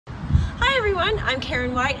everyone, I'm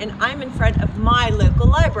Karen White and I'm in front of my local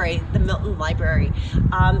library, the Milton Library.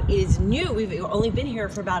 It is new, we've only been here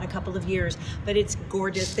for about a couple of years, but it's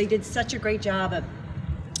gorgeous. They did such a great job of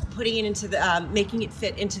putting it into the, making it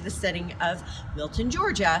fit into the setting of Milton,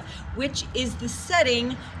 Georgia, which is the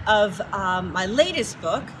setting of my latest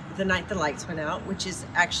book, The Night the Lights Went Out, which is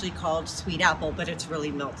actually called Sweet Apple, but it's really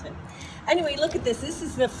Milton. Anyway, look at this. This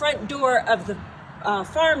is the front door of the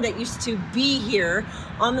farm that used to be here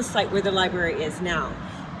on the site where the library is now.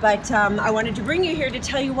 But I wanted to bring you here to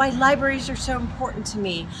tell you why libraries are so important to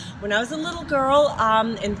me. When I was a little girl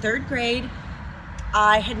in 3rd grade,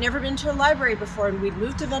 I had never been to a library before, and we'd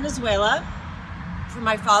moved to Venezuela for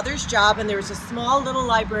my father's job, and there was a small little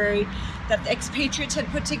library that the expatriates had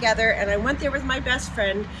put together, and I went there with my best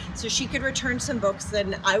friend so she could return some books,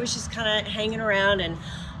 and I was just kind of hanging around. And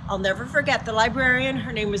I'll never forget the librarian,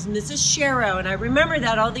 her name was Mrs. Sharrow, and I remember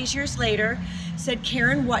that all these years later, said,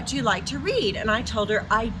 "Karen, what do you like to read?" And I told her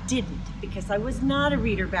I didn't, because I was not a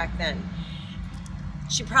reader back then.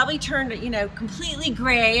 She probably turned, completely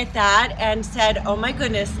gray at that and said, "Oh my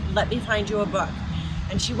goodness, let me find you a book."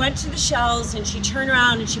 And she went to the shelves and she turned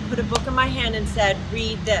around and she put a book in my hand and said,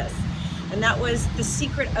 "Read this." And that was The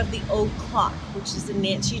Secret of the Old Clock, which is a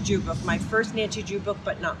Nancy Drew book, my first Nancy Drew book,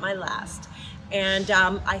 but not my last. And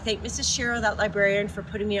I thank Mrs. Sharrow, that librarian, for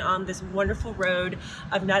putting me on this wonderful road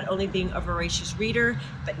of not only being a voracious reader,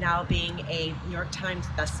 but now being a New York Times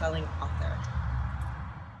bestselling author.